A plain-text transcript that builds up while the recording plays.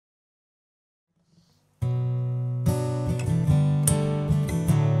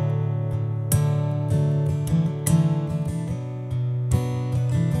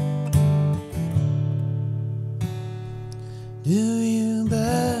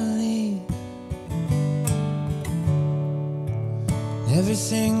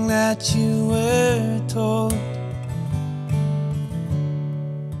everything that you were told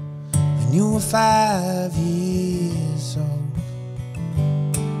when you were 5 years old.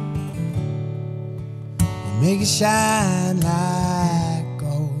 And make it shine like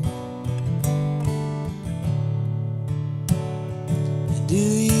gold. And do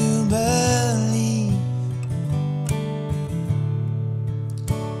you believe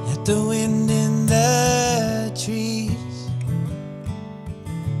that the wind in the trees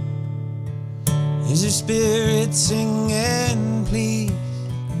is your spirit singing please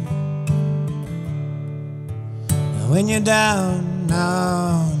when you're down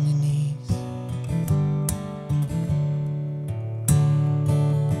on your knees?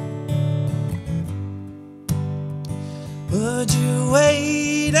 Would you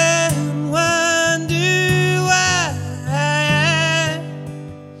wait and wonder why?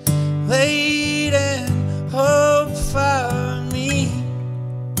 Wait and hope for me.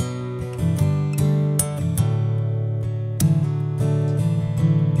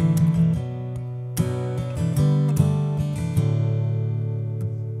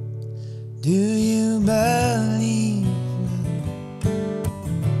 Do you believe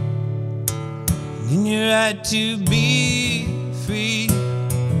in your right to be free,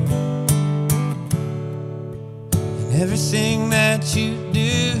 and everything that you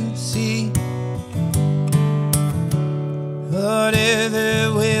do see?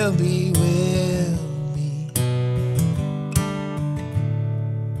 Whatever will be, will be.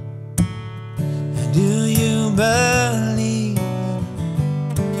 And do you believe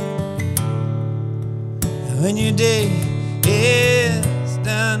when your day is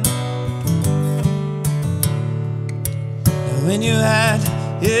done, and when you had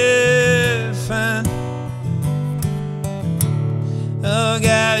your fun, oh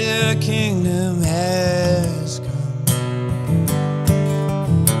God, your kingdom has come.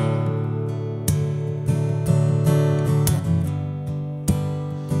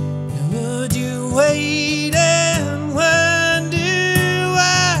 And would you wait and wonder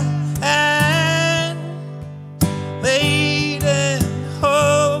why? Wait and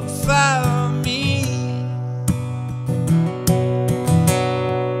hope for me.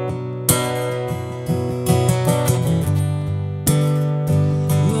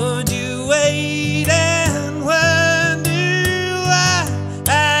 Would you wait and wonder why?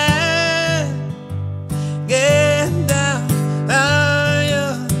 Get down on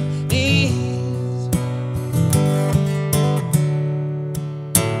your knees.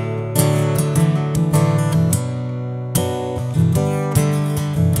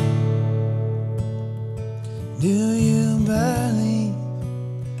 Do you believe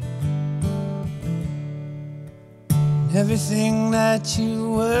in everything that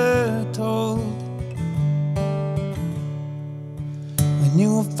you were told when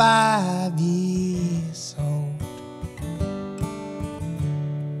you were 5 years old?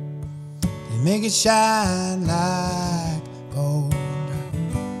 They make it shine like